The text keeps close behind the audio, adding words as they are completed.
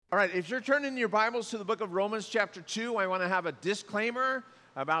All right, if you're turning your Bibles to the book of Romans chapter 2, I want to have a disclaimer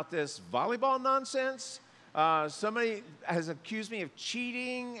about this volleyball nonsense. Somebody has accused me of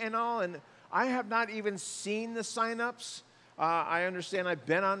cheating and all, and I have not even seen the sign-ups. I understand I've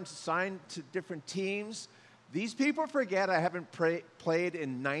been signed to different teams. These people forget I haven't played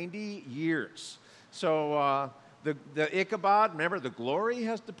in 90 years. So the Ichabod, remember, the glory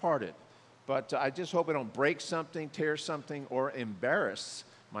has departed. But I just hope I don't break something, tear something, or embarrass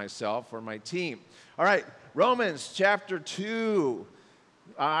myself or my team. All right, Romans chapter 2.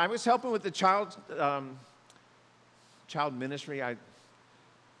 I was helping with the child ministry,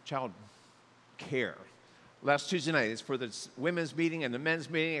 child care. Last Tuesday night, it's for the women's meeting and the men's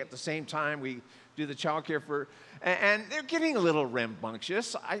meeting at the same time. We do the child care and they're getting a little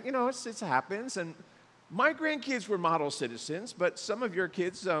rambunctious. It happens. And my grandkids were model citizens, but some of your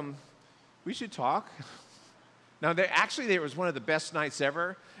kids, we should talk. Now, there was one of the best nights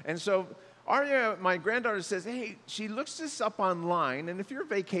ever. And so Arya, my granddaughter, says, hey, she looks this up online. And if you're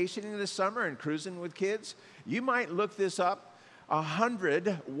vacationing this summer and cruising with kids, you might look this up.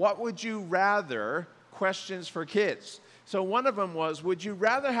 100 what would you rather questions for kids. So one of them was, would you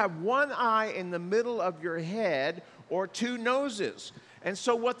rather have one eye in the middle of your head or two noses? And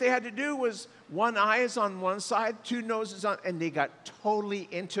so what they had to do was one eye is on one side, two noses on, and they got totally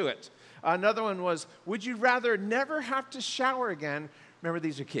into it. Another one was, would you rather never have to shower again? Remember,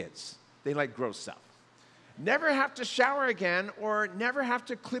 these are kids. They like gross stuff. Never have to shower again or never have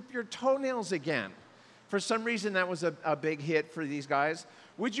to clip your toenails again. For some reason, that was a big hit for these guys.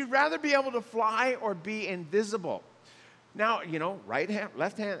 Would you rather be able to fly or be invisible? Now, right hand,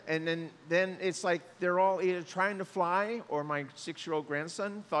 left hand, and then it's like they're all either trying to fly or my 6-year-old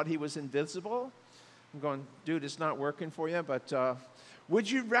grandson thought he was invisible. I'm going, dude, it's not working for you, but would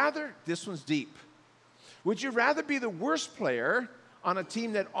you rather, this one's deep, would you rather be the worst player on a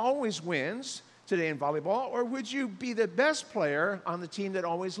team that always wins today in volleyball, or would you be the best player on the team that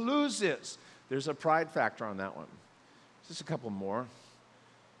always loses? There's a pride factor on that one. Just a couple more.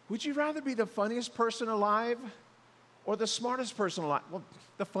 Would you rather be the funniest person alive or the smartest person alive? Well,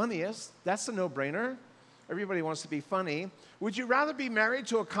 the funniest, that's a no-brainer. Everybody wants to be funny. Would you rather be married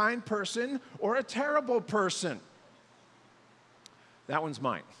to a kind person or a terrible person? That one's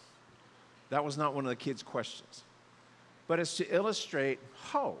mine. That was not one of the kids' questions. But it's to illustrate,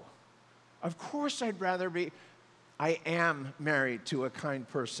 of course I am married to a kind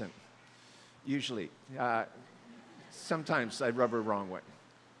person, usually. Sometimes I rub her wrong way.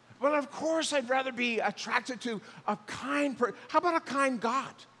 But of course I'd rather be attracted to a kind person. How about a kind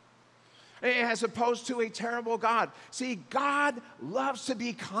God? As opposed to a terrible God. See, God loves to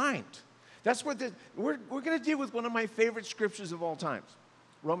be kind. That's what we're going to deal with one of my favorite scriptures of all times,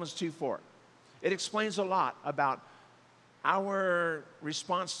 Romans 2:4. It explains a lot about our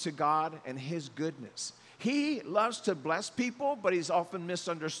response to God and His goodness. He loves to bless people, but He's often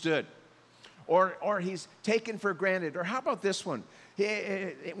misunderstood. Or He's taken for granted. Or how about this one?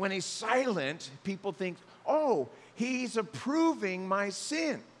 When He's silent, people think, He's approving my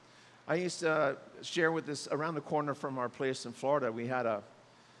sin. I used to share with this around the corner from our place in Florida. We had a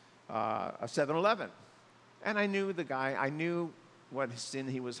 7-Eleven. And I knew the guy. I knew what sin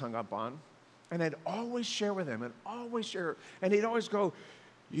he was hung up on. And I'd always share with him and he'd always go,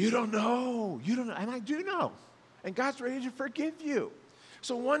 you don't know. And I do know. And God's ready to forgive you.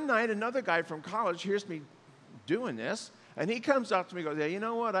 So one night, another guy from college hears me doing this, and he comes up to me and goes, yeah, you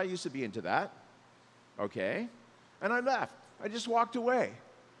know what? I used to be into that. Okay. And I left. I just walked away.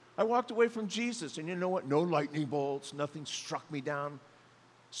 I walked away from Jesus, and you know what? No lightning bolts. Nothing struck me down.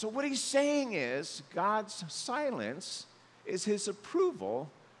 So what he's saying is God's silence is His approval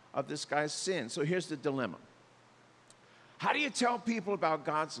of this guy's sin. So here's the dilemma. How do you tell people about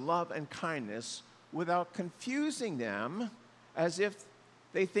God's love and kindness without confusing them as if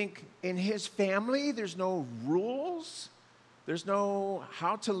they think in His family there's no rules, there's no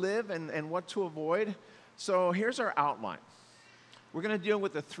how to live and what to avoid? So here's our outline. We're going to deal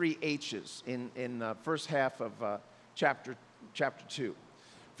with the 3 H's in the first half of chapter 2.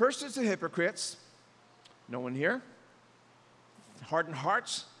 First is the hypocrites. No one here? Hardened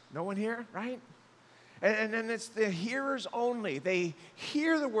hearts? No one here, right? And then it's the hearers only. They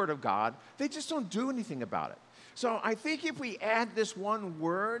hear the word of God. They just don't do anything about it. So I think if we add this one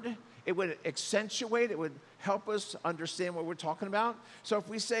word, it would accentuate, it would help us understand what we're talking about. So if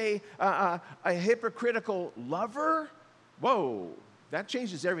we say a hypocritical lover, that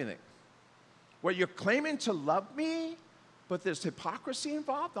changes everything. Well, you're claiming to love me, but there's hypocrisy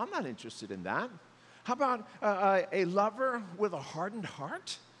involved? I'm not interested in that. How about a lover with a hardened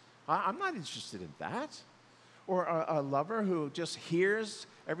heart? I'm not interested in that. Or a lover who just hears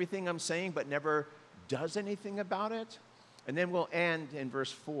everything I'm saying but never does anything about it? And then we'll end in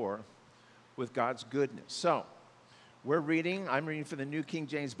verse 4 with God's goodness. So, I'm reading from the New King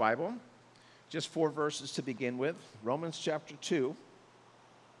James Bible, just 4 verses to begin with. Romans chapter 2.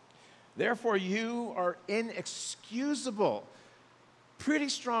 Therefore you are inexcusable. Pretty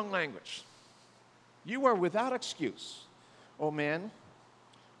strong language. You are without excuse, O man,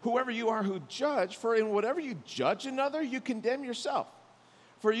 whoever you are who judge, for in whatever you judge another, you condemn yourself.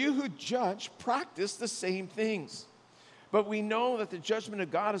 For you who judge practice the same things. But we know that the judgment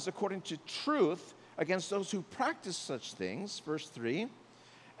of God is according to truth against those who practice such things. Verse 3.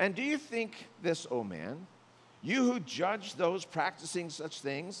 And do you think this, O man, you who judge those practicing such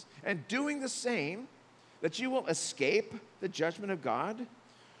things and doing the same, that you will escape the judgment of God?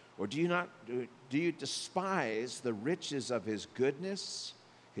 Or do you despise the riches of his goodness,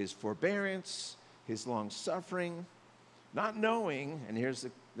 his forbearance, his long-suffering, not knowing, and here's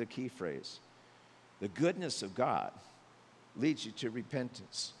the key phrase, the goodness of God leads you to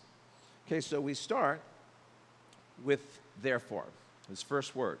repentance. Okay, so we start with therefore, this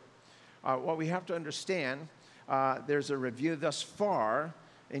first word. What we have to understand, there's a review thus far.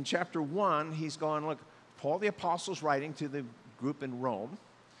 In chapter 1, he's going, look, Paul the Apostle's writing to the group in Rome.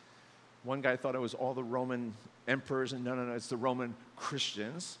 One guy thought it was all the Roman emperors, and no, it's the Roman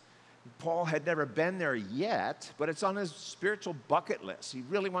Christians. Paul had never been there yet, but it's on his spiritual bucket list. He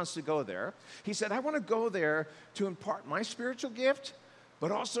really wants to go there. He said, I want to go there to impart my spiritual gift,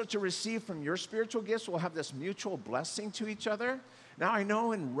 but also to receive from your spiritual gifts. We'll have this mutual blessing to each other. Now, I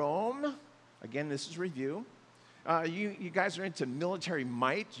know in Rome, again, this is review, you guys are into military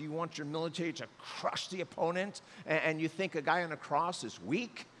might. You want your military to crush the opponent, and you think a guy on a cross is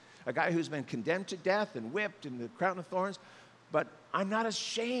weak, a guy who's been condemned to death and whipped in the crown of thorns. But I'm not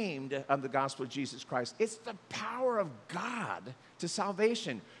ashamed of the gospel of Jesus Christ. It's the power of God to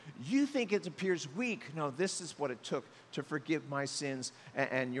salvation. You think it appears weak. No, this is what it took to forgive my sins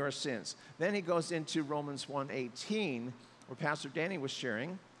and your sins. Then he goes into Romans 1:18, where Pastor Danny was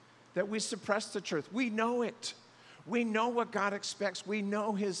sharing, that we suppress the truth. We know it. We know what God expects. We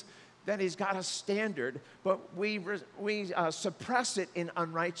know that he's got a standard, but we suppress it in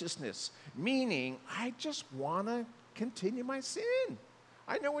unrighteousness, meaning I just want to continue my sin.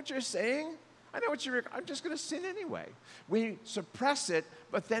 I know what you're saying. I'm just going to sin anyway. We suppress it,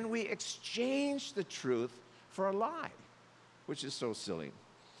 but then we exchange the truth for a lie, which is so silly.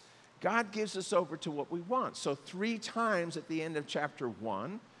 God gives us over to what we want. So 3 times at the end of chapter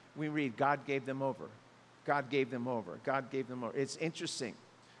 1, we read, God gave them over. God gave them over. God gave them over. It's interesting.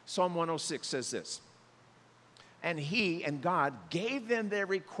 Psalm 106 says this, and he and God gave them their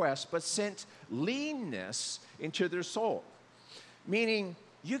request, but sent leanness into their soul. Meaning,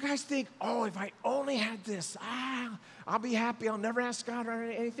 you guys think, oh, if I only had this, I'll be happy. I'll never ask God or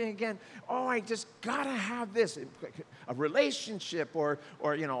anything again. Oh, I just got to have this, a relationship or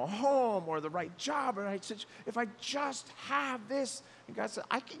a home or the right job. Or if I just have this. And God said,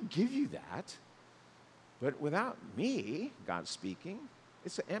 I can give you that. But without me, God's speaking,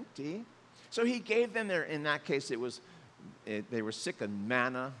 it's empty. So he gave them in that case, they were sick of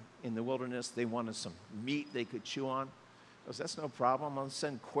manna in the wilderness. They wanted some meat they could chew on. He goes, that's no problem. I'll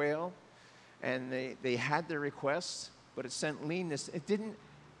send quail. And they had their requests, but it sent leanness. It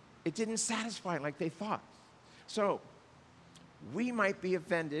didn't satisfy like they thought. So we might be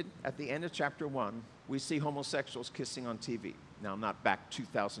offended at the end of chapter 1. We see homosexuals kissing on TV. Now, not back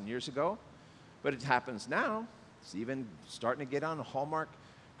 2,000 years ago, but it happens now. It's even starting to get on Hallmark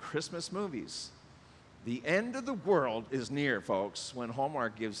Christmas movies. The end of the world is near, folks, when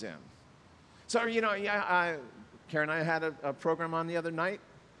Hallmark gives in. So, Karen and I had a program on the other night.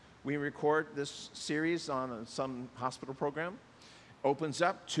 We record this series on some hospital program. Opens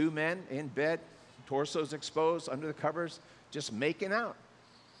up, 2 men in bed, torsos exposed, under the covers, just making out.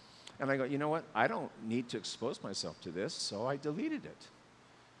 And I go, you know what? I don't need to expose myself to this, so I deleted it.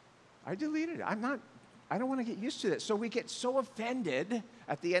 I don't want to get used to this. So we get so offended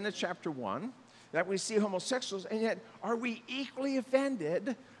at the end of chapter 1 that we see homosexuals, and yet are we equally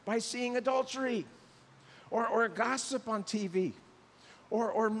offended by seeing adultery or gossip on TV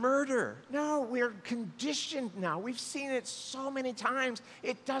or murder? No, we're conditioned now. We've seen it so many times.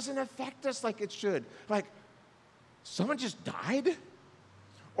 It doesn't affect us like it should. Like, someone just died?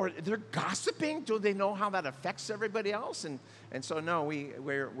 Or they're gossiping? Do they know how that affects everybody else? And so, no,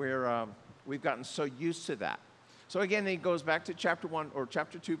 we've gotten so used to that. So again, he goes back to chapter 1 or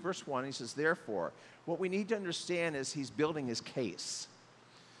chapter 2, verse 1. He says, therefore, what we need to understand is he's building his case.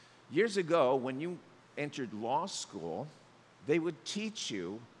 Years ago, when you entered law school, they would teach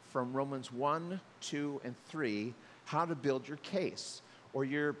you from Romans 1, 2, and 3 how to build your case or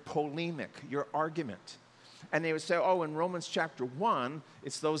your polemic, your argument. And they would say, oh, in Romans chapter 1,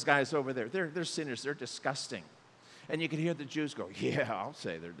 it's those guys over there. They're sinners. They're disgusting. And you can hear the Jews go, yeah, I'll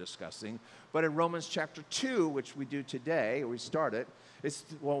say they're disgusting. But in Romans chapter 2, which we do today, or we started, it's,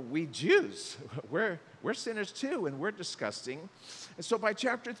 well, we Jews, we're sinners too, and we're disgusting. And so by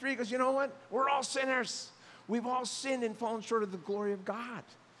chapter 3, he goes, you know what? We're all sinners. We've all sinned and fallen short of the glory of God.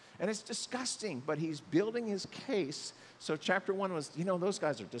 And it's disgusting, but he's building his case. So chapter 1 was, you know, those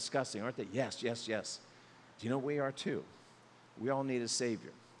guys are disgusting, aren't they? Yes, yes, yes. Do you know we are too? We all need a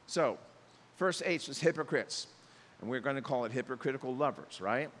Savior. So first H was hypocrites. And we're going to call it hypocritical lovers,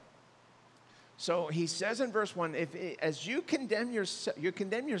 right? So he says in verse 1, as you condemn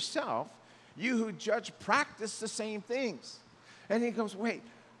yourself, you who judge practice the same things. And he goes, wait,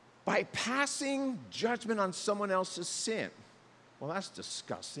 by passing judgment on someone else's sin. Well, that's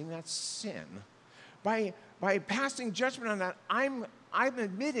disgusting. That's sin. By passing judgment on that, I'm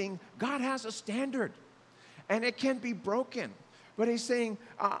admitting God has a standard, and it can be broken. But he's saying,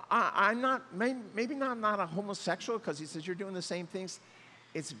 I'm not, maybe not a homosexual, because he says you're doing the same things.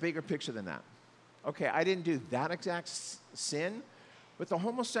 It's a bigger picture than that. Okay, I didn't do that exact sin, but the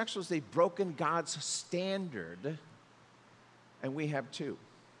homosexuals, they've broken God's standard, and we have too.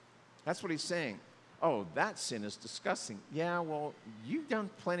 That's what he's saying. Oh, that sin is disgusting. Yeah, well, you've done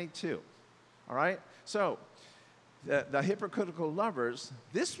plenty too. All right? So, the hypocritical lovers,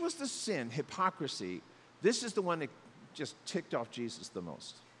 this was the sin, hypocrisy. This is the one that just ticked off Jesus the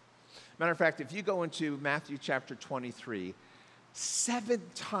most. Matter of fact, if you go into Matthew chapter 23, 7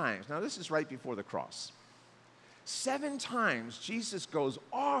 times, now this is right before the cross, 7 times Jesus goes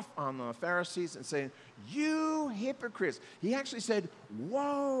off on the Pharisees and saying, you hypocrites. He actually said,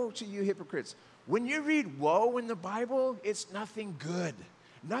 woe to you hypocrites. When you read woe in the Bible, it's nothing good.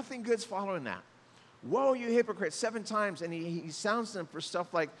 Nothing good's following that. Woe, you hypocrites, 7 times. And he sounds them for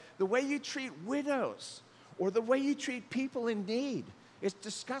stuff like the way you treat widows, or the way you treat people in need. It's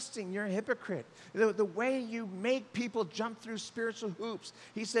disgusting. You're a hypocrite. The way you make people jump through spiritual hoops.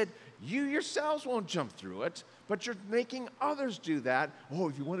 He said, you yourselves won't jump through it, but you're making others do that. Oh,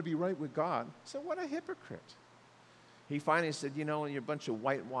 if you want to be right with God. So what a hypocrite. He finally said, you know, you're a bunch of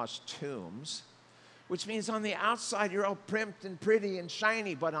whitewashed tombs, which means on the outside you're all primped and pretty and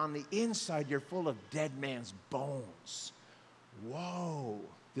shiny, but on the inside you're full of dead man's bones. Whoa.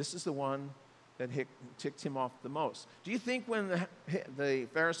 This is the one that ticked him off the most. Do you think when the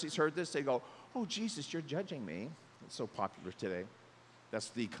Pharisees heard this, they go, oh, Jesus, you're judging me? It's so popular today. That's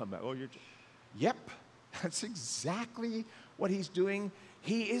the comeback. Oh, Yep, that's exactly what he's doing.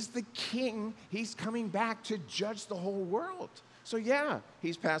 He is the king. He's coming back to judge the whole world. So yeah,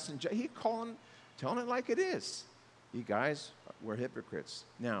 he's passing, he's telling it like it is. You guys, we're hypocrites.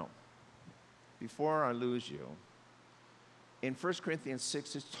 Now, before I lose you, in 1 Corinthians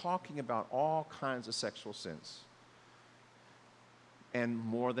 6, it's talking about all kinds of sexual sins. And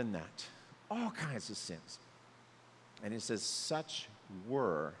more than that, all kinds of sins. And it says, such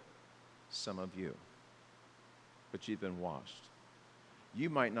were some of you, but you've been washed. You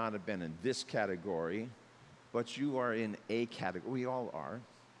might not have been in this category, but you are in a category. We all are.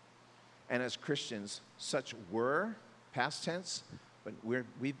 And as Christians, such were, past tense, but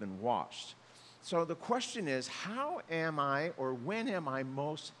we've been washed. So the question is, how am I, or when am I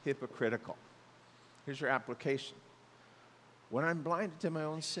most hypocritical? Here's your application. When I'm blinded to my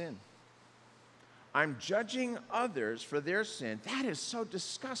own sin. I'm judging others for their sin. That is so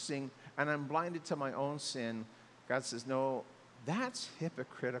disgusting, and I'm blinded to my own sin. God says, no, that's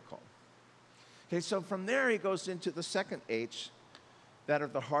hypocritical. Okay, so from there he goes into the second H, that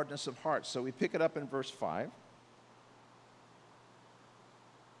of the hardness of heart. So we pick it up in verse 5.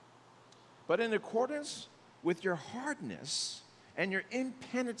 But in accordance with your hardness and your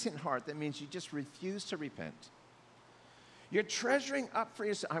impenitent heart, that means you just refuse to repent. You're treasuring up for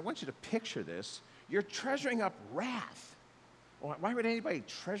yourself. I want you to picture this. You're treasuring up wrath. Why would anybody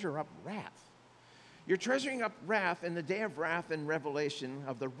treasure up wrath? You're treasuring up wrath in the day of wrath and revelation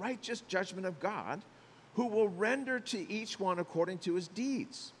of the righteous judgment of God, who will render to each one according to his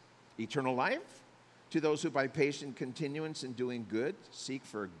deeds. Eternal life to those who by patient continuance in doing good seek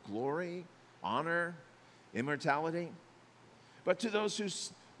for glory, honor, immortality. But to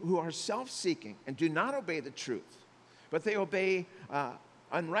those who are self-seeking and do not obey the truth, but they obey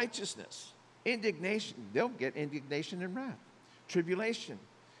unrighteousness, indignation, they'll get indignation and wrath, tribulation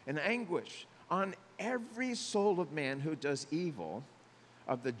and anguish on every soul of man who does evil,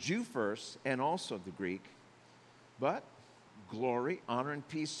 of the Jew first and also the Greek, but glory, honor, and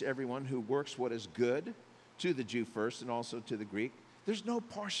peace to everyone who works what is good, to the Jew first and also to the Greek. There's no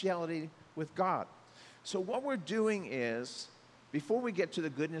partiality with God. So what we're doing is, before we get to the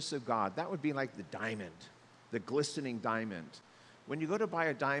goodness of God, that would be like the diamond, the glistening diamond. When you go to buy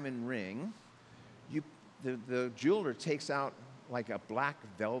a diamond ring, the jeweler takes out like a black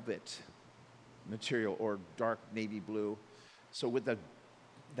velvet material or dark navy blue. So with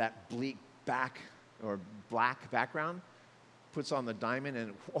that bleak back or black background, puts on the diamond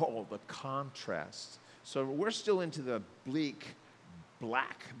and whoa, the contrast. So we're still into the bleak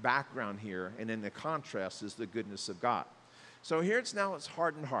black background here, and in the contrast is the goodness of God. So here it's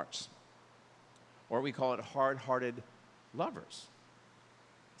hardened hearts, or we call it hard-hearted lovers.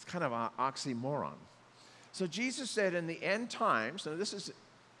 It's kind of an oxymoron. So Jesus said in the end times, and this is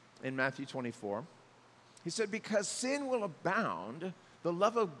in Matthew 24, he said, because sin will abound, the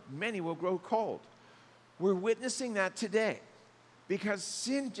love of many will grow cold. We're witnessing that today because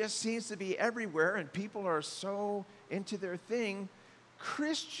sin just seems to be everywhere and people are so into their thing.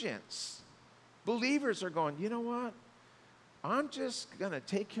 Christians, believers are going, you know what? I'm just going to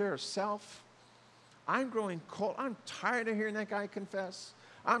take care of self. I'm growing cold. I'm tired of hearing that guy confess.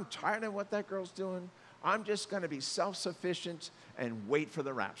 I'm tired of what that girl's doing. I'm just going to be self-sufficient and wait for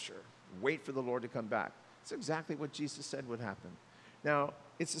the rapture. Wait for the Lord to come back. It's exactly what Jesus said would happen. Now,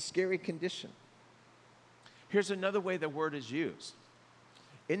 it's a scary condition. Here's another way the word is used.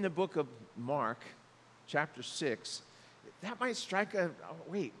 In the book of Mark, chapter 6, that might strike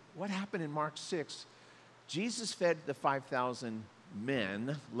wait, what happened in Mark 6? Jesus fed the 5,000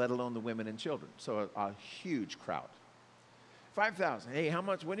 men, let alone the women and children. So a huge crowd. 5,000. Hey, how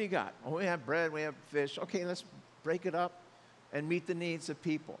much? What do you got? Oh, we have bread, we have fish. Okay, let's break it up and meet the needs of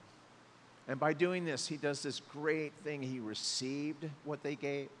people. And by doing this, he does this great thing. He received what they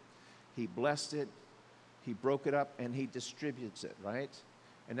gave. He blessed it. He broke it up, and he distributes it, right?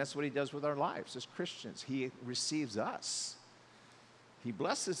 And that's what he does with our lives as Christians. He receives us. He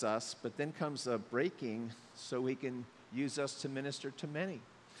blesses us, but then comes a breaking so he can use us to minister to many.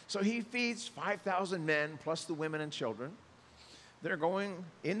 So he feeds 5,000 men plus the women and children. They're going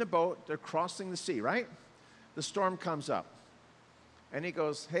in the boat. They're crossing the sea, right? The storm comes up. And he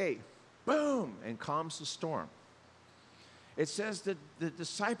goes, hey, boom, and calms the storm. It says that the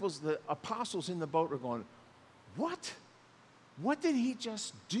disciples, the apostles in the boat are going, what? What did he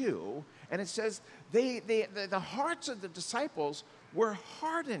just do? And it says the hearts of the disciples were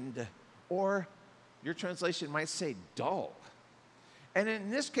hardened, or your translation might say dull. And in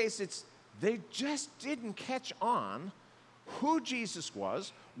this case, they just didn't catch on who Jesus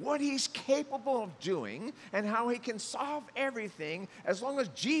was, what he's capable of doing, and how he can solve everything. As long as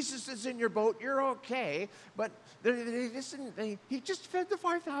Jesus is in your boat, you're okay. But he just fed the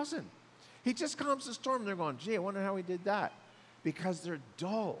 5,000. He just calms the storm. They're going, gee, I wonder how he did that. Because they're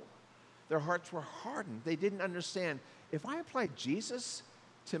dull. Their hearts were hardened. They didn't understand, if I apply Jesus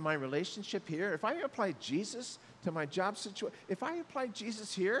to my relationship here, if I apply Jesus to my job situation, if I apply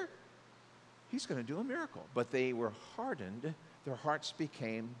Jesus here, he's going to do a miracle. But they were hardened. Their hearts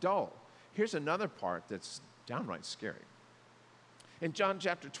became dull. Here's another part that's downright scary. In John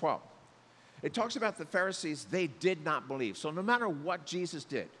chapter 12, it talks about the Pharisees. They did not believe. So no matter what Jesus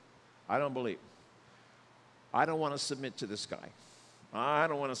did, I don't believe. I don't want to submit to this guy. I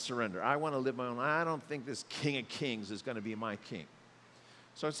don't want to surrender. I want to live my own. I don't think this King of Kings is going to be my king.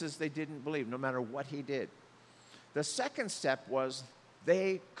 So it says they didn't believe no matter what he did. The second step was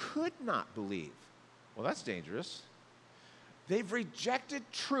they could not believe. Well, that's dangerous. They've rejected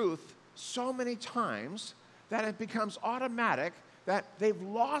truth so many times that it becomes automatic that they've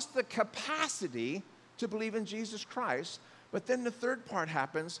lost the capacity to believe in Jesus Christ. But then the third part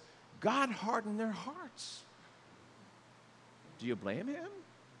happens. God hardened their hearts. Do you blame him?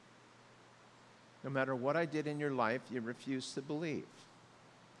 No matter what I did in your life, you refused to believe.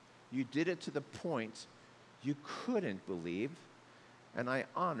 You did it to the point you couldn't believe, and I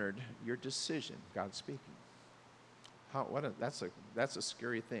honored your decision. God speaking. That's a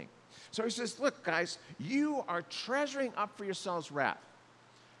scary thing. So he says, look, guys, you are treasuring up for yourselves wrath.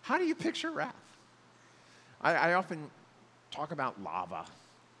 How do you picture wrath? I often talk about lava.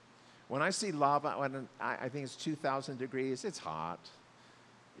 When I see lava, I think it's 2,000 degrees, it's hot.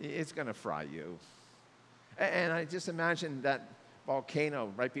 It's going to fry you. And I just imagine that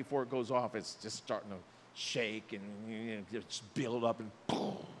volcano right before it goes off, it's just starting to shake and just build up and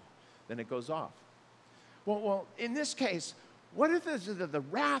boom, then it goes off. Well, in this case, what if the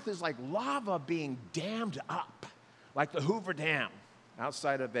wrath is like lava being dammed up, like the Hoover Dam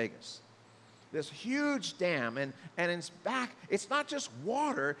outside of Vegas? This huge dam, and it's not just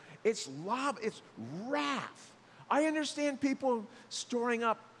water, it's lava, it's wrath. I understand people storing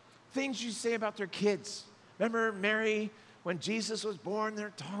up things you say about their kids. Remember Mary When Jesus was born,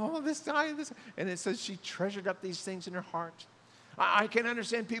 they're told this guy, this, and it says she treasured up these things in her heart. I can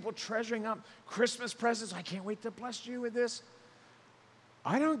understand people treasuring up Christmas presents. I can't wait to bless you with this.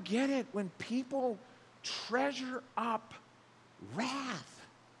 I don't get it when people treasure up wrath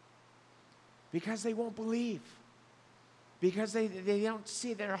because they won't believe, because they don't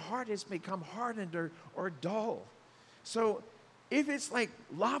see their heart has become hardened or dull. So if it's like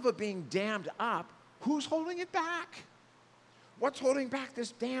lava being dammed up, who's holding it back? What's holding back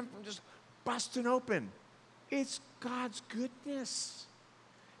this dam from just busting open? It's God's goodness.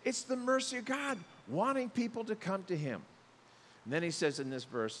 It's the mercy of God wanting people to come to him. And then he says in this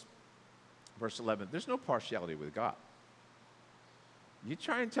verse 11, there's no partiality with God. You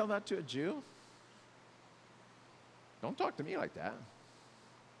try and tell that to a Jew? Don't talk to me like that.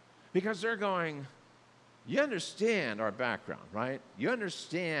 Because they're going, you understand our background, right? You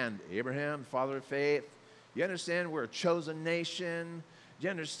understand Abraham, father of faith. You understand we're a chosen nation. You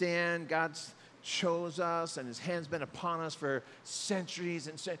understand God's chose us and his hand's been upon us for centuries.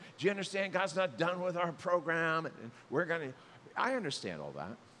 And do you understand God's not done with our program? And we're going to, I understand all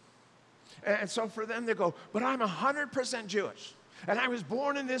that. And so for them, they go, but I'm 100% Jewish. And I was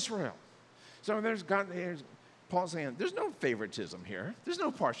born in Israel. So there's Paul's saying, there's no favoritism here. There's no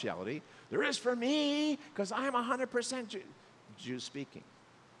partiality. There is for me, because I'm 100% Jew speaking.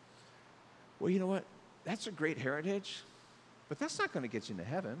 Well, you know what? That's a great heritage, but that's not going to get you into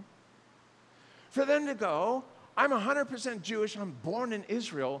heaven. For them to go, I'm 100% Jewish, I'm born in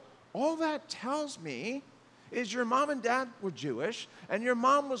Israel, all that tells me is your mom and dad were Jewish, and your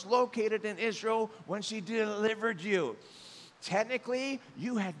mom was located in Israel when she delivered you. Technically,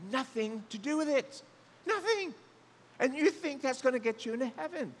 you had nothing to do with it. Nothing. And you think that's going to get you into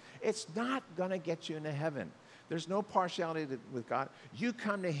heaven. It's not going to get you into heaven. There's no partiality with God. You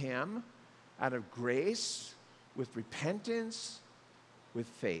come to him out of grace, with repentance, with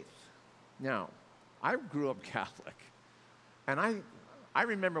faith. Now, I grew up Catholic, and I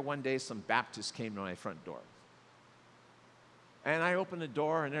remember one day some Baptists came to my front door. And I opened the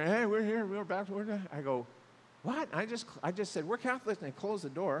door, and they're, hey, we're here, we're Baptist. I go, what? I just said, we're Catholics, and I closed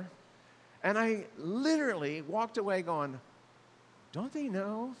the door. And I literally walked away going, don't they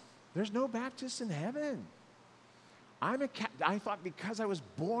know there's no Baptists in heaven? I thought because I was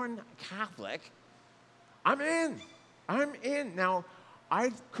born Catholic, I'm in. Now,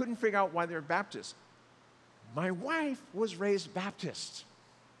 I couldn't figure out why they're Baptists. My wife was raised Baptist.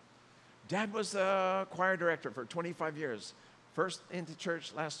 Dad was the choir director for 25 years. First into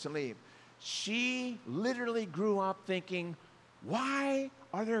church, last to leave. She literally grew up thinking, why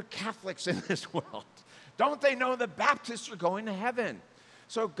are there Catholics in this world? Don't they know the Baptists are going to heaven?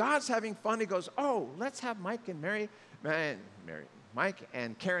 So God's having fun. He goes, oh, let's have Mike and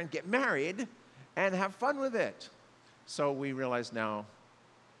Karen get married and have fun with it. So we realize now,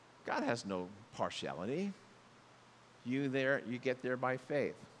 God has no partiality. You get there by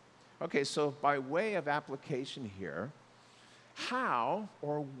faith. Okay, so by way of application here, how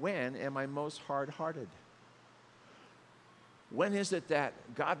or when am I most hard-hearted? When is it that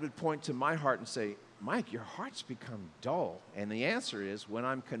God would point to my heart and say, Mike, your heart's become dull? And the answer is when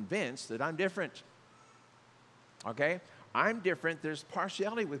I'm convinced that I'm different. Okay? I'm different. There's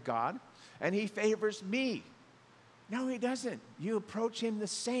partiality with God, and he favors me. No, he doesn't. You approach him the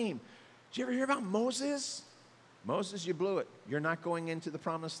same. Did you ever hear about Moses? Moses, you blew it. You're not going into the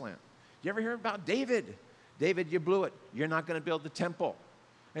promised land. Did you ever hear about David? David, you blew it. You're not going to build the temple.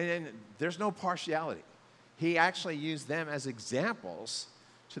 And there's no partiality. He actually used them as examples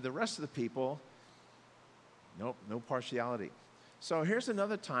to the rest of the people. Nope, no partiality. So here's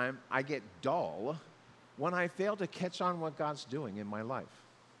another time I get dull when I fail to catch on what God's doing in my life.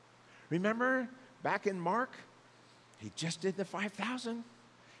 Remember back in Mark, he just did the 5,000.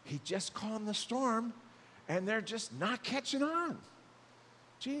 He just calmed the storm, and they're just not catching on.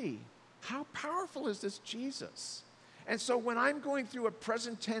 Gee, how powerful is this Jesus? And so when I'm going through a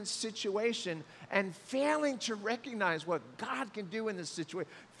present tense situation and failing to recognize what God can do in this situation,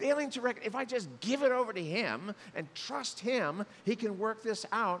 if I just give it over to him and trust him, he can work this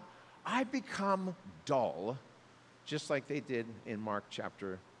out, I become dull, just like they did in Mark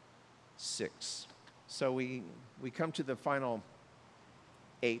chapter 6. So we come to the final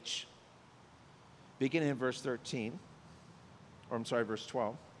H, beginning in verse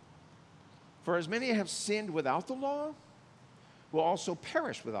 12. For as many have sinned without the law will also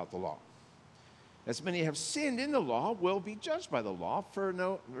perish without the law. As many have sinned in the law will be judged by the law.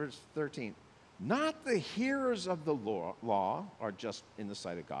 Verse 13. Not the hearers of the law are just in the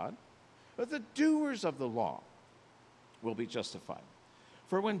sight of God, but the doers of the law will be justified.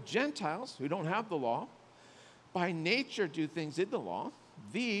 For when Gentiles who don't have the law by nature do things in the law.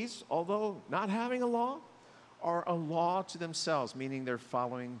 These, although not having a law, are a law to themselves, meaning they're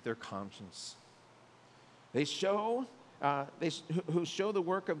following their conscience. They show, who show the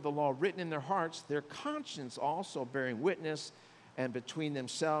work of the law written in their hearts, their conscience also bearing witness, and between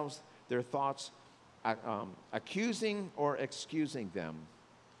themselves their thoughts accusing or excusing them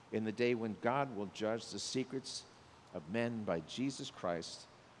in the day when God will judge the secrets of men by Jesus Christ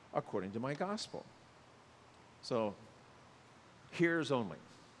according to my gospel. So, hearers only.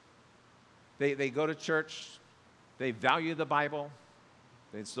 They go to church, they value the Bible,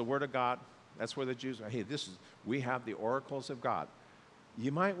 it's the Word of God. That's where the Jews are. Hey, we have the oracles of God.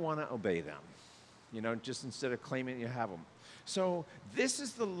 You might want to obey them, just instead of claiming you have them. So this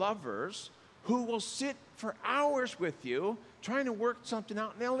is the lovers who will sit for hours with you trying to work something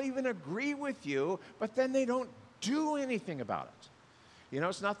out, and they'll even agree with you, but then they don't do anything about it.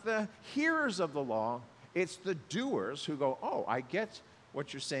 It's not the hearers of the law, it's the doers who go, oh, I get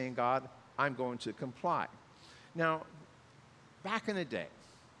what you're saying, God, I'm going to comply. Now, back in the day,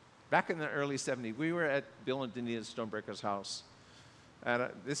 back in the early 70s, we were at Bill and Danita Stonebreaker's house. And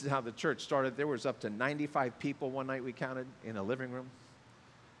this is how the church started. There was up to 95 people one night we counted in a living room.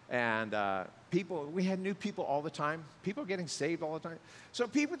 And we had new people all the time. People getting saved all the time. So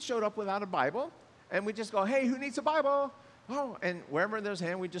people showed up without a Bible. And we just go, hey, who needs a Bible? Oh, and wherever there's a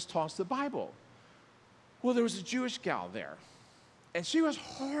hand, we just toss the Bible. Well, there was a Jewish gal there. And she was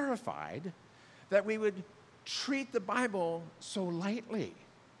horrified that we would treat the Bible so lightly.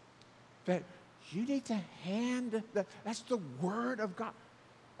 That you need to that's the Word of God.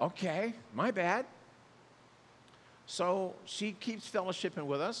 Okay, my bad. So she keeps fellowshipping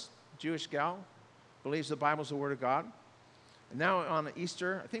with us, Jewish gal, believes the Bible's the Word of God. And now on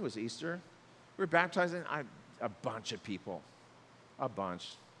Easter, I think it was Easter, we were baptizing a bunch of people, a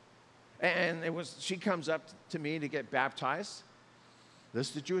bunch. And she comes up to me to get baptized. This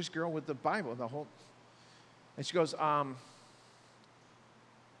is the Jewish girl with the Bible, and she goes, I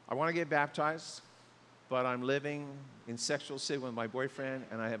want to get baptized, but I'm living in sexual sin with my boyfriend,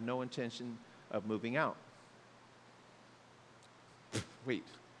 and I have no intention of moving out. Wait,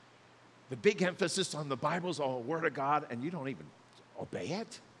 the big emphasis on the Bible's all Word of God, and you don't even obey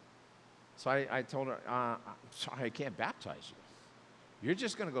it? So I told her, I'm sorry, I can't baptize you. You're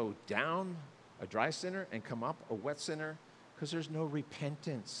just going to go down a dry sinner and come up a wet sinner because there's no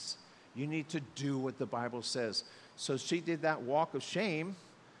repentance. You need to do what the Bible says. So she did that walk of shame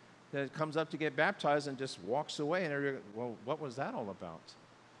that comes up to get baptized and just walks away. And everybody, well, what was that all about?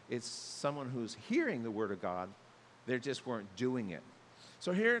 It's someone who's hearing the Word of God. They just weren't doing it.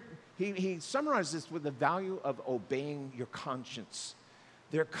 So here he summarizes this with the value of obeying your conscience.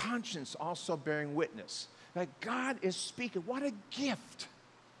 Their conscience also bearing witness. That God is speaking. What a gift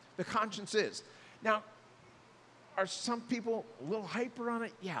the conscience is. Now, are some people a little hyper on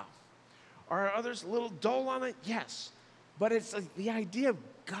it? Yeah. Are others a little dull on it? Yes. But it's the idea of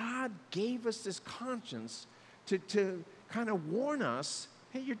God gave us this conscience to kind of warn us,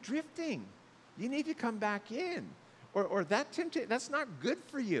 hey, you're drifting. You need to come back in. Or that temptation, that's not good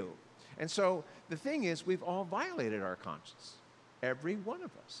for you. And so the thing is, we've all violated our conscience. Every one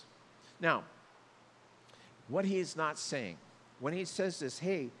of us. Now, what he is not saying, when he says this,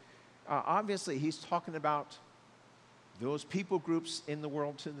 hey, obviously he's talking about those people groups in the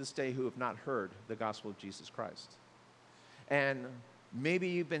world to this day who have not heard the gospel of Jesus Christ. And maybe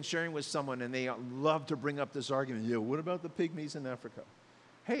you've been sharing with someone and they love to bring up this argument, yeah, what about the pygmies in Africa?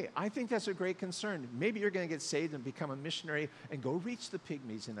 Hey, I think that's a great concern. Maybe you're going to get saved and become a missionary and go reach the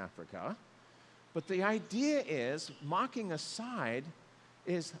pygmies in Africa. But the idea is, mocking aside,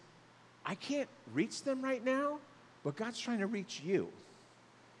 is I can't reach them right now, but God's trying to reach you.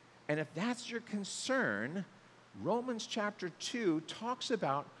 And if that's your concern, Romans chapter 2 talks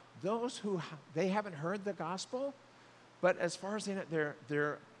about those who they haven't heard the gospel, but as far as they know,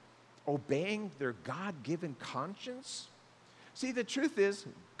 they're obeying their God-given conscience. See, the truth is,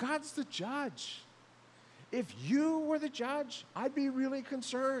 God's the judge. If you were the judge, I'd be really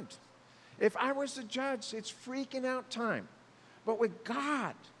concerned. If I was the judge, it's freaking out time. But with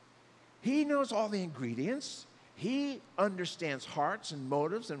God, He knows all the ingredients. He understands hearts and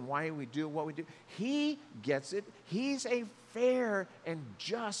motives and why we do what we do. He gets it. He's a fair and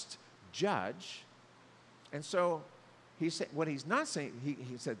just judge. And so he said, what he's not saying,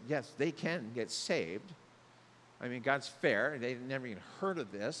 he said, yes, they can get saved. I mean, God's fair. They never even heard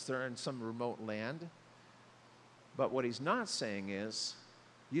of this. They're in some remote land. But what he's not saying is,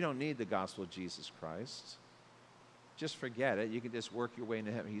 you don't need the gospel of Jesus Christ. Just forget it. You can just work your way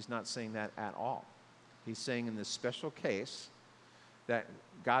into heaven. He's not saying that at all. He's saying in this special case that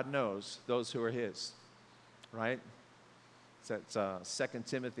God knows those who are His. right? It's 2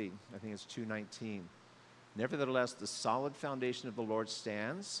 Timothy, I think it's 2:19. Nevertheless, the solid foundation of the Lord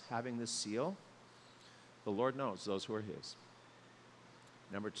stands, having this seal. The Lord knows those who are his.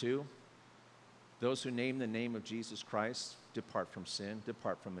 Number 2, those who name the name of Jesus Christ depart from sin,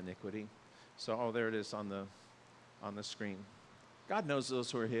 depart from iniquity. So, there it is on the screen. God knows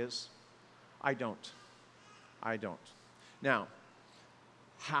those who are his. I don't. Now,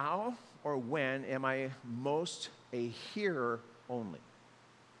 how or when am I most a hearer only?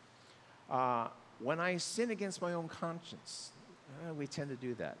 When I sin against my own conscience, we tend to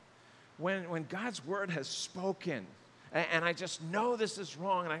do that. When God's word has spoken, and I just know this is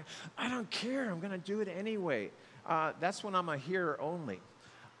wrong, and I don't care, I'm going to do it anyway, that's when I'm a hearer only.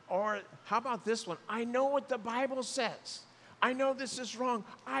 Or how about this one? I know what the Bible says. I know this is wrong.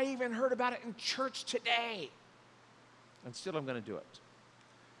 I even heard about it in church today. And still I'm going to do it.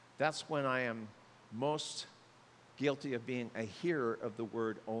 That's when I am most guilty of being a hearer of the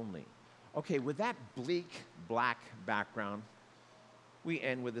word only. Okay, with that bleak, black background, we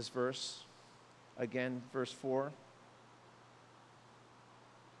end with this verse. Again, verse 4.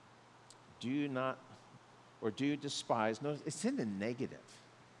 Do not, or do despise. Notice it's in the negative.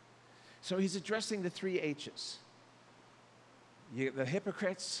 So he's addressing the 3 H's. The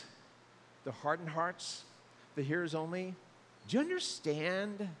hypocrites, the hardened hearts, the hearers only. Do you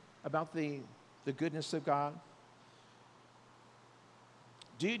understand about the goodness of God?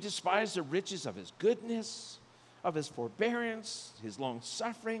 Do you despise the riches of his goodness, of his forbearance, his long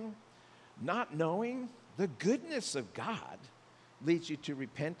suffering, not knowing the goodness of God leads you to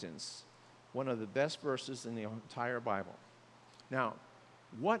repentance? One of the best verses in the entire Bible. Now,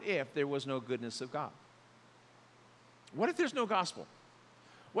 what if there was no goodness of God? What if there's no gospel?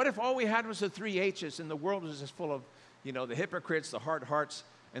 What if all we had was the 3 H's and the world was just full of, the hypocrites, the hard hearts,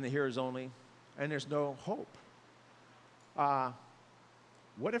 and the hearers only, and there's no hope?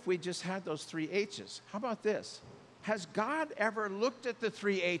 What if we just had those 3 H's? How about this? Has God ever looked at the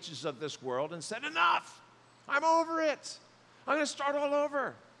 3 H's of this world and said, enough, I'm over it, I'm going to start all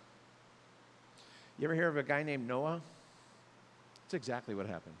over? You ever hear of a guy named Noah? That's exactly what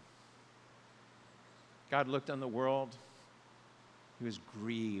happened. God looked on the world. He was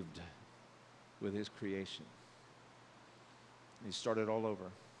grieved with his creation. He started all over.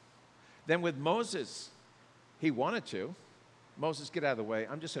 Then with Moses, he wanted to. Moses, get out of the way.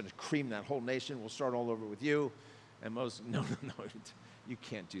 I'm just going to cream that whole nation. We'll start all over with you. And Moses, no, you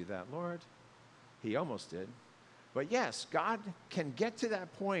can't do that, Lord. He almost did. But yes, God can get to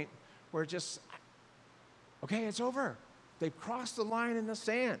that point where just, okay, it's over. They've crossed the line in the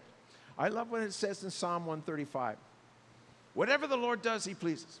sand. I love what it says in Psalm 135. Whatever the Lord does, he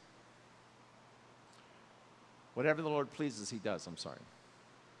pleases. Whatever the Lord pleases, he does.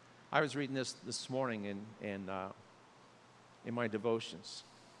 I was reading this morning in my devotions.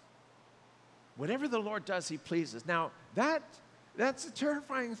 Whatever the Lord does, he pleases. Now, that's a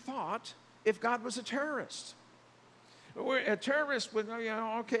terrifying thought if God was a terrorist. A terrorist would,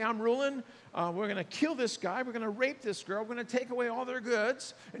 okay, I'm ruling. We're going to kill this guy. We're going to rape this girl. We're going to take away all their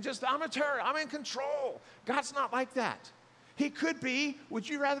goods. And I'm a terrorist. I'm in control. God's not like that. He could be. Would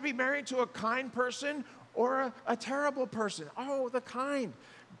you rather be married to a kind person or a terrible person? Oh, the kind.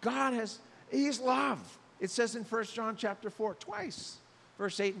 He's love. It says in 1 John chapter 4, twice,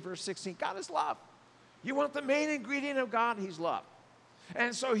 verse 8 and verse 16, God is love. You want the main ingredient of God? He's love.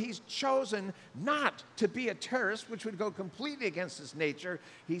 And so he's chosen not to be a terrorist, which would go completely against his nature.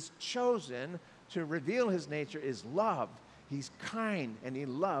 He's chosen to reveal his nature is love. He's kind, and he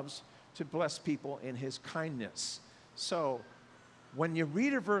loves to bless people in his kindness. So when you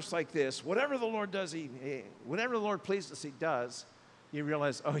read a verse like this, whatever the Lord does, whatever the Lord pleases, he does, you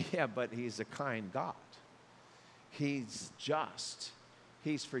realize, oh yeah, but he's a kind God. He's just.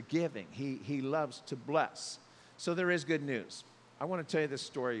 He's forgiving. He loves to bless. So there is good news. I want to tell you this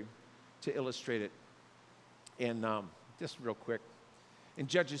story to illustrate it. And just real quick, in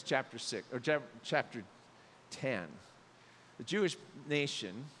Judges chapter 6 or chapter 10, the Jewish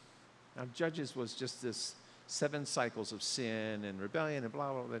nation. Now, Judges was just this 7 cycles of sin and rebellion and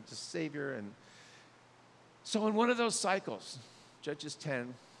blah blah blah, just Savior. And so, in one of those cycles, Judges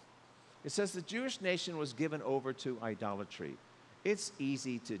 10, it says the Jewish nation was given over to idolatry. It's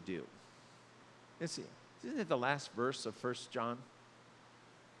easy to do. Isn't it the last verse of 1 John?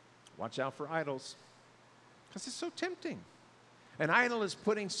 Watch out for idols, because it's so tempting. An idol is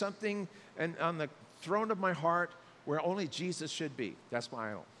putting something on the throne of my heart where only Jesus should be. That's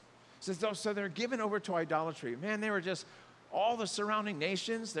my idol. So they're given over to idolatry. Man, they were just all the surrounding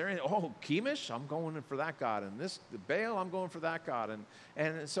nations, they're in, oh, Chemish, I'm going in for that God. And this, the Baal, I'm going for that God.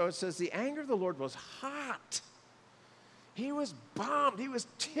 And so it says the anger of the Lord was hot. He was bummed. He was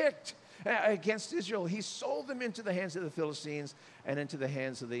ticked against Israel. He sold them into the hands of the Philistines and into the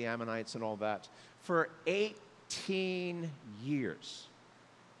hands of the Ammonites and all that for 18 years.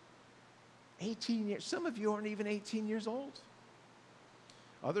 18 years. Some of you aren't even 18 years old.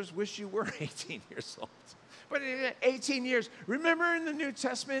 Others wish you were 18 years old. But in 18 years, remember in the New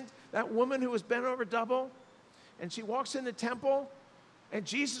Testament, that woman who was bent over double, and she walks in the temple, and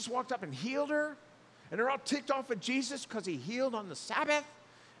Jesus walked up and healed her, and they're all ticked off at Jesus because he healed on the Sabbath,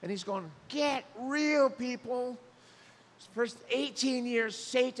 and he's going, get real, people. For 18 years,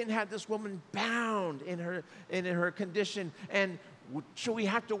 Satan had this woman bound in her condition, and should we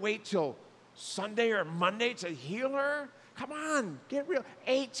have to wait till Sunday or Monday to heal her? Come on, get real.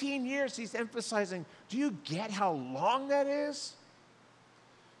 18 years, he's emphasizing. Do you get how long that is?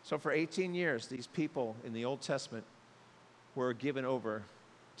 So for 18 years, these people in the Old Testament were given over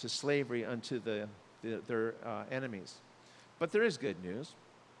to slavery unto their enemies. But there is good news.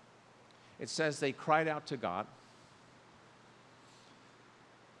 It says they cried out to God.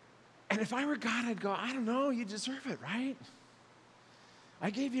 And if I were God, I'd go, I don't know, you deserve it, right? I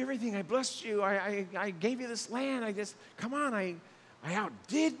gave you everything. I blessed you. I gave you this land. Come on, I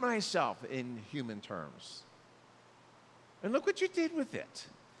outdid myself in human terms. And look what you did with it.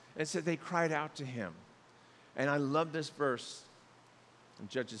 It said they cried out to him. And I love this verse in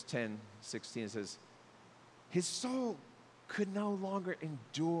Judges 10:16. It says, his soul could no longer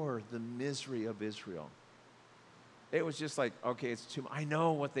endure the misery of Israel. It was just like, okay, it's too much. I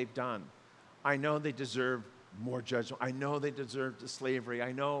know what they've done. I know they deserve more judgment. I know they deserve the slavery.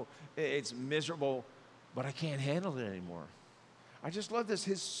 I know it's miserable, but I can't handle it anymore. I just love this.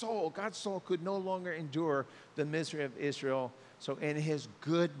 His soul, God's soul, could no longer endure the misery of Israel. So in his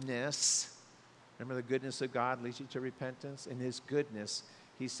goodness, remember the goodness of God leads you to repentance? In his goodness,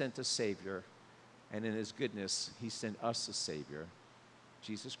 he sent a Savior. And in his goodness, he sent us a Savior,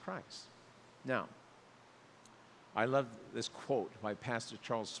 Jesus Christ. Now, I love this quote by Pastor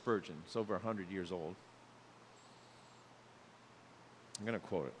Charles Spurgeon. It's over 100 years old. I'm going to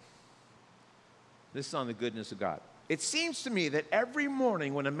quote it. This is on the goodness of God. It seems to me that every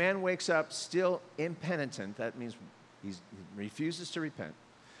morning when a man wakes up still impenitent, that means he refuses to repent,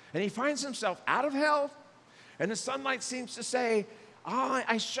 and he finds himself out of hell, and the sunlight seems to say, oh,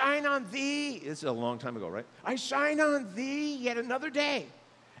 I shine on thee. This is a long time ago, right? I shine on thee yet another day,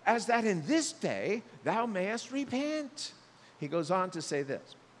 as that in this day thou mayest repent. He goes on to say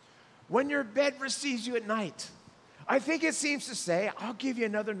this. When your bed receives you at night, I think it seems to say, I'll give you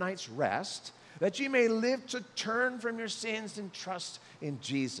another night's rest, that you may live to turn from your sins and trust in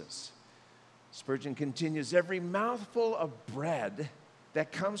Jesus. Spurgeon continues, every mouthful of bread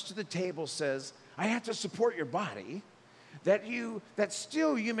that comes to the table says, I have to support your body, that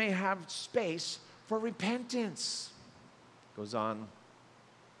still you may have space for repentance. Goes on,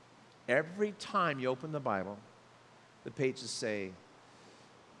 every time you open the Bible, the pages say,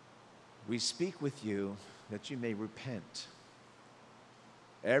 we speak with you that you may repent.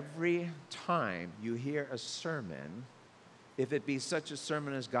 Every time you hear a sermon, if it be such a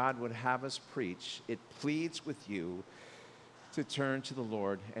sermon as God would have us preach, it pleads with you to turn to the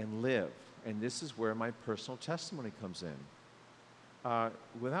Lord and live. And this is where my personal testimony comes in.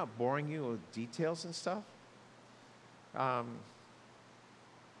 Without boring you with details and stuff, I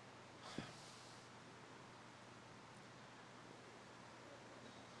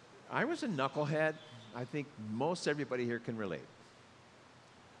was a knucklehead. I think most everybody here can relate.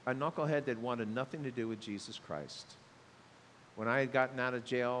 A knucklehead that wanted nothing to do with Jesus Christ. When I had gotten out of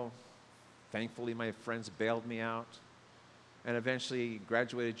jail, thankfully my friends bailed me out, and eventually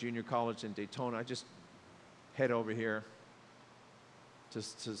graduated junior college in Daytona. I just head over here to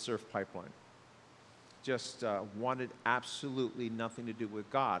Surf Pipeline. Just wanted absolutely nothing to do with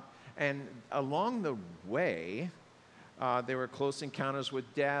God. And along the way, there were close encounters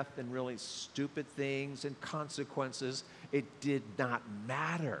with death and really stupid things and consequences. It did not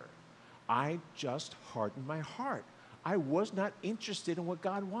matter. I just hardened my heart. I was not interested in what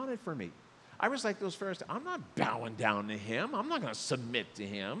God wanted for me. I was like those Pharisees. I'm not bowing down to him. I'm not going to submit to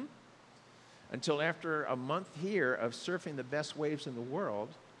him. Until after a month here of surfing the best waves in the world,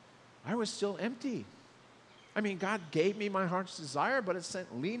 I was still empty. I mean, God gave me my heart's desire, but it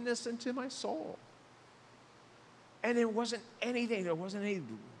sent leanness into my soul. And it wasn't anything. There wasn't any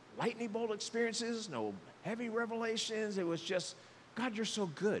lightning bolt experiences, no heavy revelations. It was just, God, you're so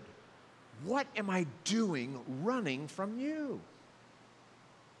good. What am I doing running from you?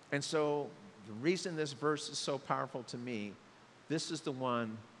 And so the reason this verse is so powerful to me, this is the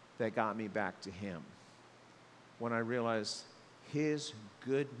one that got me back to him. When I realized his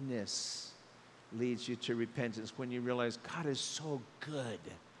goodness leads you to repentance. When you realize God is so good,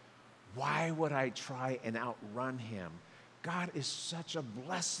 why would I try and outrun him? God is such a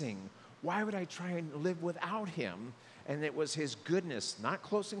blessing. Why would I try and live without him? And it was his goodness, not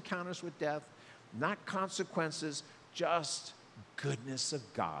close encounters with death, not consequences, just goodness of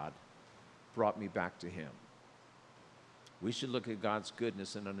God brought me back to him. We should look at God's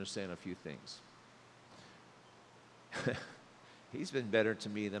goodness and understand a few things. He's been better to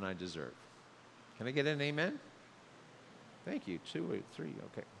me than I deserve. Can I get an amen? Thank you. 2 or 3,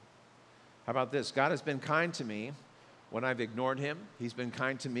 okay. How about this? God has been kind to me when I've ignored him. He's been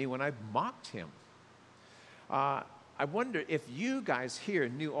kind to me when I've mocked him. I wonder if you guys here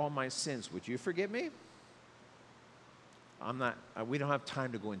knew all my sins, would you forgive me? We don't have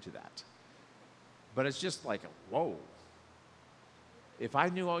time to go into that. But it's just like, whoa. If I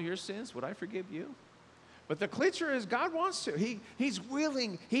knew all your sins, would I forgive you? But the clincher is God wants to. He's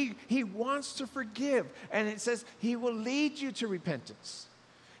willing. He wants to forgive. And it says he will lead you to repentance.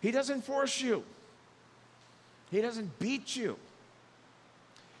 He doesn't force you. He doesn't beat you.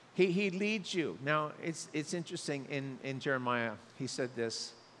 He leads you. Now, it's interesting. In Jeremiah, he said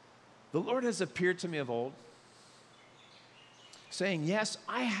this, the Lord has appeared to me of old, saying, yes,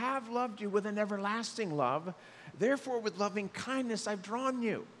 I have loved you with an everlasting love. Therefore, with loving kindness, I've drawn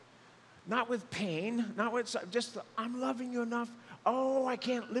you. Not with pain, not with, just, I'm loving you enough. Oh, I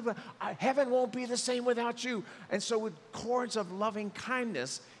can't live. Heaven won't be the same without you. And so with cords of loving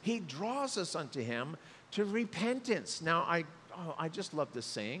kindness, he draws us unto him to repentance. Now, I just love this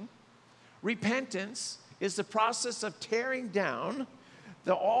saying. Repentance is the process of tearing down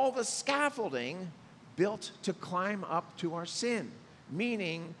all the scaffolding built to climb up to our sin.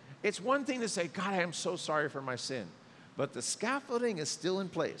 Meaning, it's one thing to say, God, I am so sorry for my sin. But the scaffolding is still in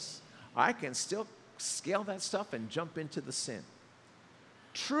place. I can still scale that stuff and jump into the sin.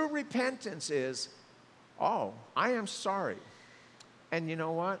 True repentance is, oh, I am sorry. And you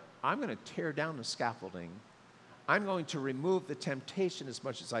know what? I'm going to tear down the scaffolding. I'm going to remove the temptation as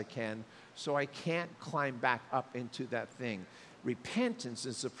much as I can so I can't climb back up into that thing. Repentance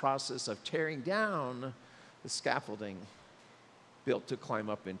is the process of tearing down the scaffolding built to climb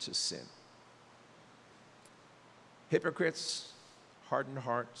up into sin. Hypocrites, hardened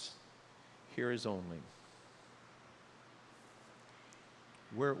hearts, here is only.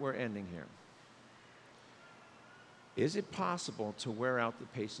 We're ending here. Is it possible to wear out the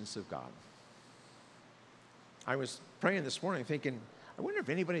patience of God? I was praying this morning thinking, I wonder if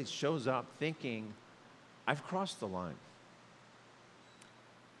anybody shows up thinking, I've crossed the line.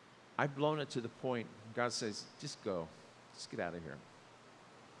 I've blown it to the point, God says, just go. Just get out of here.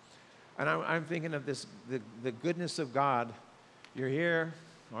 And I'm thinking of this, the goodness of God. You're here,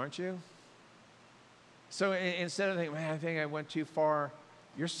 aren't you? So instead of thinking, man, I think I went too far,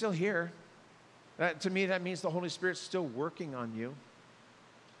 you're still here. To me, that means the Holy Spirit's still working on you.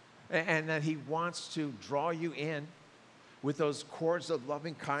 And that he wants to draw you in with those cords of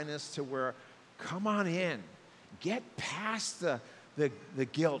loving kindness to where, come on in. Get past the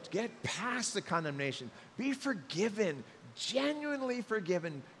guilt. Get past the condemnation. Be forgiven, genuinely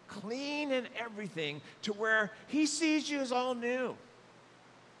forgiven, clean and everything, to where he sees you as all new.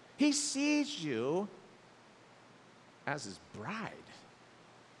 He sees you as his bride.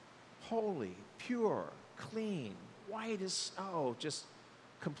 Holy, pure, clean, white as snow, just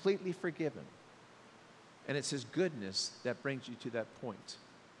completely forgiven. And it's his goodness that brings you to that point.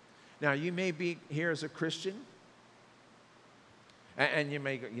 Now, you may be here as a Christian, and you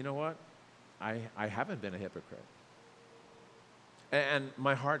may go, you know what? I haven't been a hypocrite. And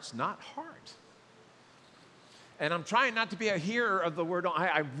my heart's not hard. And I'm trying not to be a hearer of the word.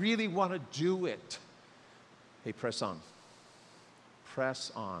 I really want to do it. Hey, press on.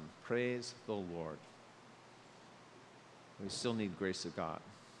 Press on. Praise the Lord. We still need grace of God.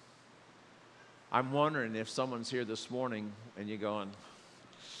 I'm wondering if someone's here this morning and you're going,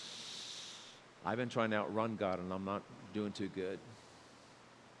 I've been trying to outrun God and I'm not doing too good.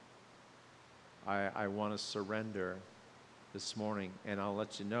 I want to surrender this morning, and I'll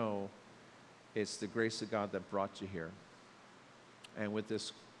let you know it's the grace of God that brought you here. And with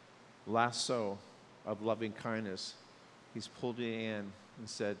this lasso of loving kindness, he's pulled you in and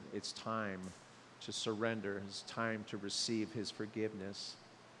said, it's time to surrender. It's time to receive his forgiveness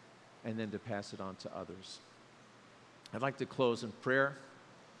and then to pass it on to others. I'd like to close in prayer,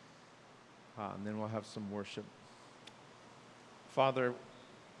 and then we'll have some worship. Father,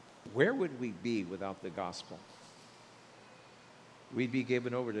 where would we be without the gospel? we'd be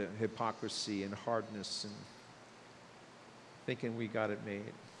given over to hypocrisy and hardness and thinking we got it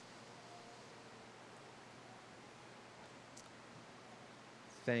made.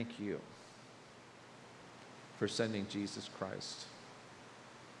 Thank you for sending Jesus Christ.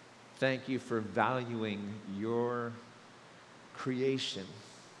 Thank you for valuing your creation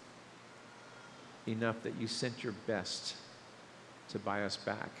enough that you sent your best to buy us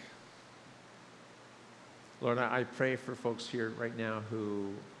back. Lord, I pray for folks here right now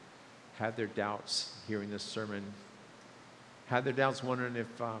who had their doubts hearing this sermon, had their doubts wondering if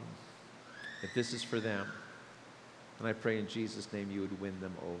this is for them. And I pray in Jesus' name you would win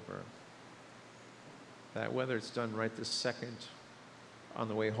them over. That whether it's done right this second, on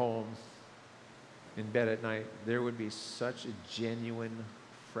the way home, in bed at night, there would be such a genuine,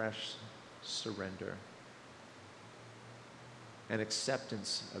 fresh surrender and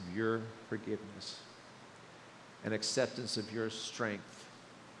acceptance of your forgiveness, and acceptance of your strength,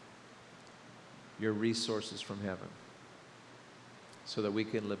 your resources from heaven, so that we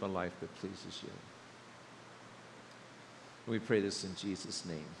can live a life that pleases you. We pray this in Jesus'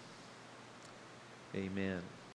 name. Amen.